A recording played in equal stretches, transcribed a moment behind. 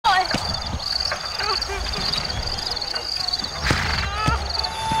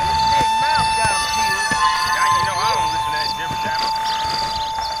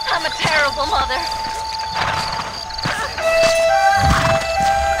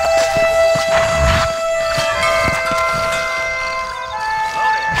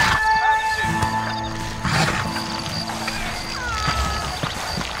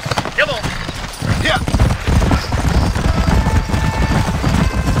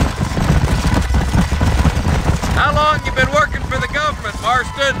been working for the government,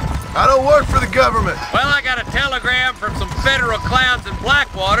 Marston. I don't work for the government. Well, I got a telegram from some federal clowns in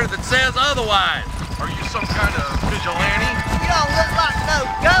Blackwater that says otherwise. Are you some kind of vigilante? You don't look like no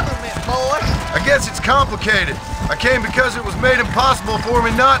government, boy. I guess it's complicated. I came because it was made impossible for me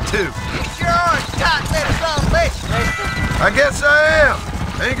not to. You sure are a tight-lipped son of a bitch, mister. I guess I am.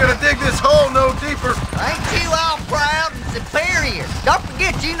 I ain't gonna dig this hole no deeper. Ain't you all proud and superior? Don't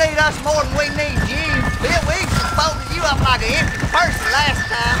forget you need us more than we need you. Bill Wilson folded you up like an empty person last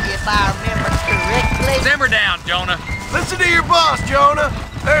time, if I remember correctly. Simmer down, Jonah. Listen to your boss, Jonah.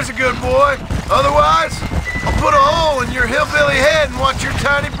 There's a good boy. Otherwise, I'll put a hole in your hillbilly head and watch your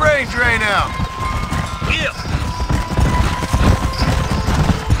tiny brain drain out. Yeah.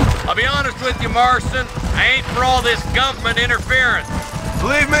 I'll be honest with you, Marston. I ain't for all this government interference.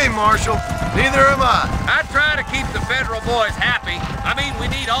 Believe me, Marshal, neither am I. I try to keep the federal boys happy. I mean, we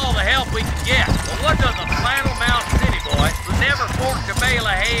need all the help we can get. But what does a flannel mountain city boy who never forked a bale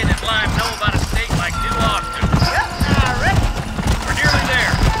of hay in his life know about a state like New Austin? Yep, I reckon. We're nearly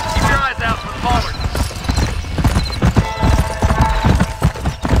there. Keep your eyes out for the ballers.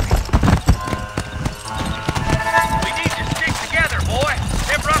 We need to stick together, boy.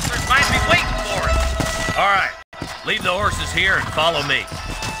 Them rustlers might be waiting for us. All right. Leave the horses here and follow me.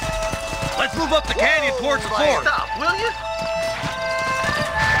 Let's move up the canyon towards the fort. Stop, will you?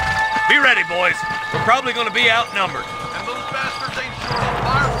 Be ready, boys. We're probably going to be outnumbered. And those bastards ain't short on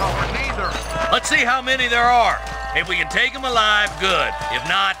firepower neither. Let's see how many there are. If we can take them alive, good. If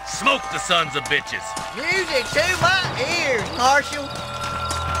not, smoke the sons of bitches. Music to my ears, Marshal.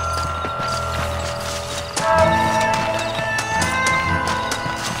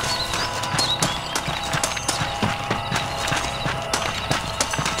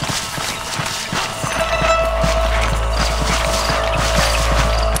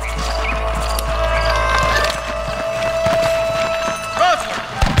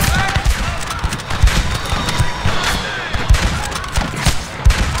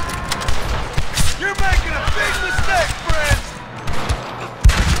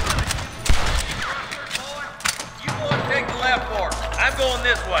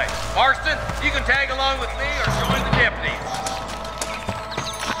 Marston, you can tag along with me or join the deputies.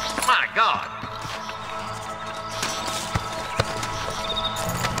 My God.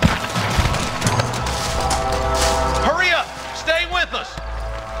 Hurry up! Stay with us!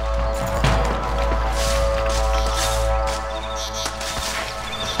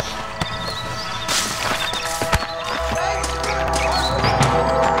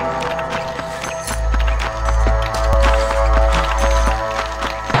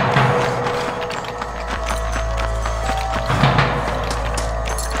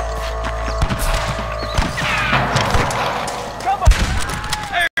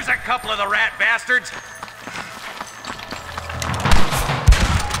 Couple of the rat bastards.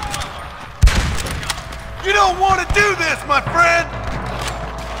 You don't want to do this, my friend!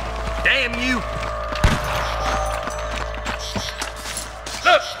 Damn you!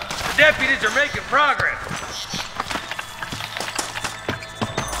 Look, the deputies are making progress.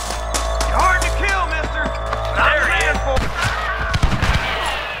 You're hard to kill, mister. There he is.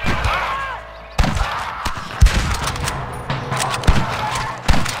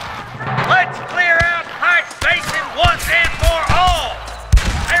 Let's clear out Heights Basin once and for all!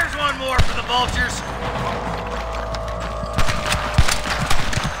 There's one more for the vultures.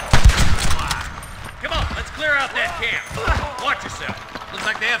 Come on, let's clear out that camp. Watch yourself. Looks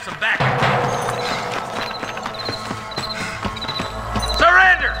like they have some backup.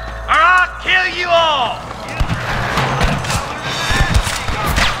 Surrender, or I'll kill you all!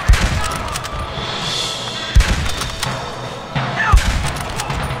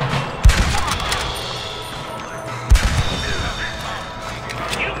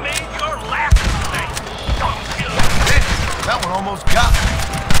 That one almost got me.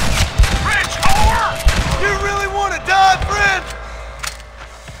 French whore! You really want to die, friend?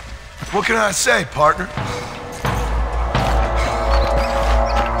 What can I say, partner?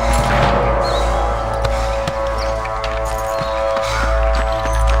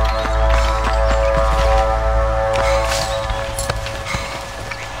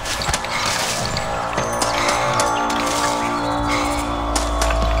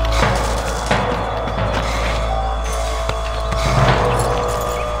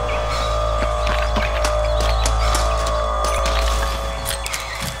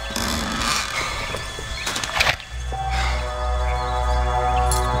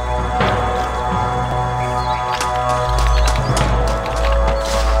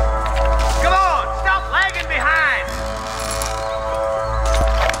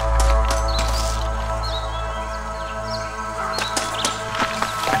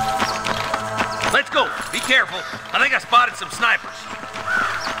 careful. I think I spotted some snipers.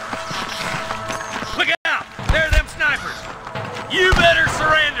 Look out! There are them snipers. You better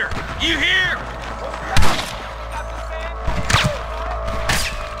surrender. You hear?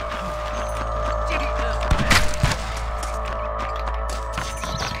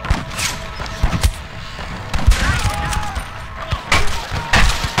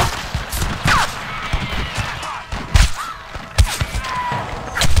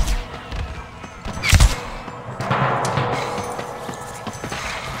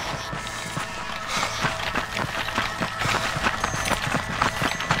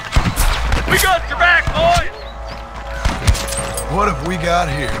 What have we got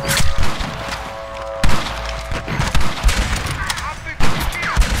here?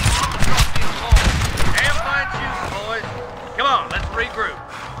 Damn fine shooting, boys. Come on, let's regroup.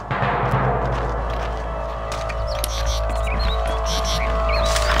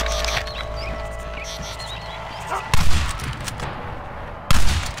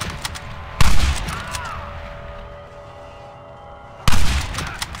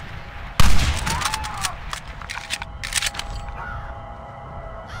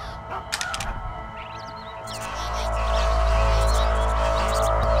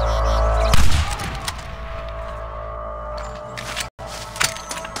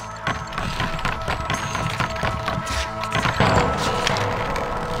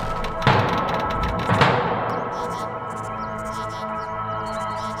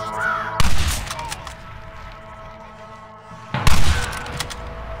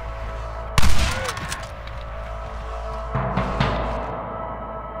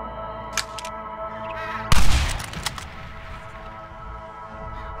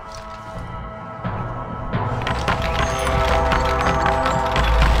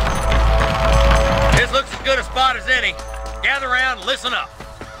 As any. Gather around and listen up.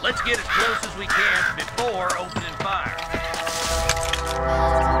 Let's get as close as we can before opening fire.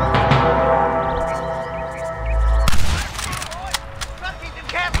 Truckies and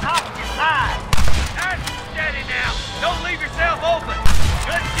cats off your side. Nice and steady now. Don't leave yourself open.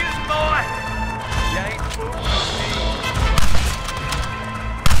 Good shooting, boy. You ain't fooling me.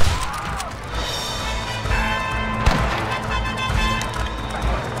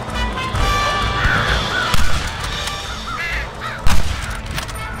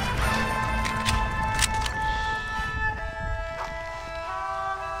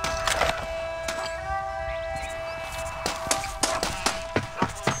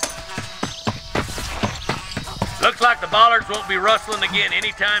 Looks like the bollards won't be rustling again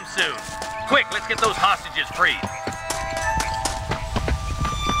anytime soon. Quick, let's get those hostages freed.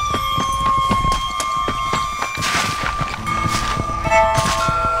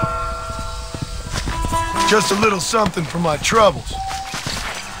 Just a little something for my troubles.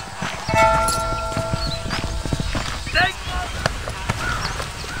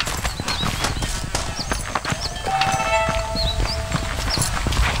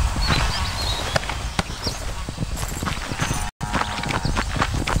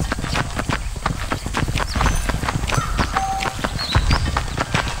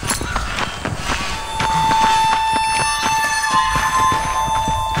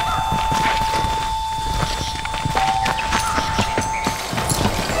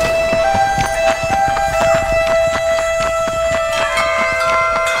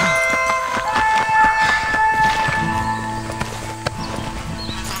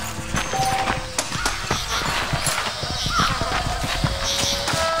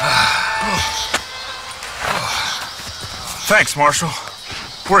 Thanks, Marshal.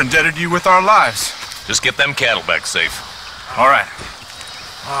 We're indebted to you with our lives. Just get them cattle back safe. All right.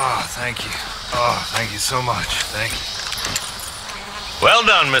 Oh, thank you. Oh, thank you so much. Thank you. Well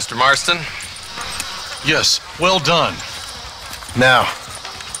done, Mr. Marston. Yes, well done. Now,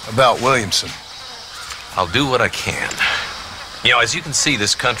 about Williamson. I'll do what I can. You know, as you can see,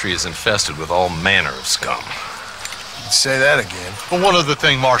 this country is infested with all manner of scum. Say that again. Well, one other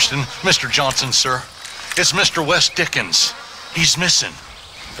thing, Marston. Mr. Johnson, sir. It's Mr. Wes Dickens. He's missing.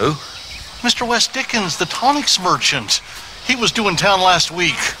 Who? Mr. Wes Dickens, the tonics merchant. He was due in town last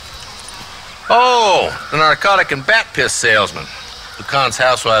week. Oh, the narcotic and bat piss salesman. Who cons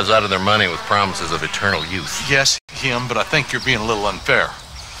housewives out of their money with promises of eternal youth. Yes, him, but I think you're being a little unfair.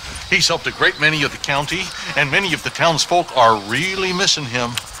 He's helped a great many of the county, and many of the townsfolk are really missing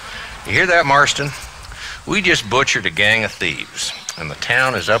him. You hear that, Marston? We just butchered a gang of thieves, and the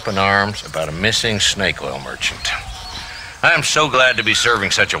town is up in arms about a missing snake oil merchant. I am so glad to be serving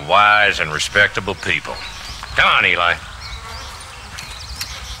such a wise and respectable people. Come on, Eli.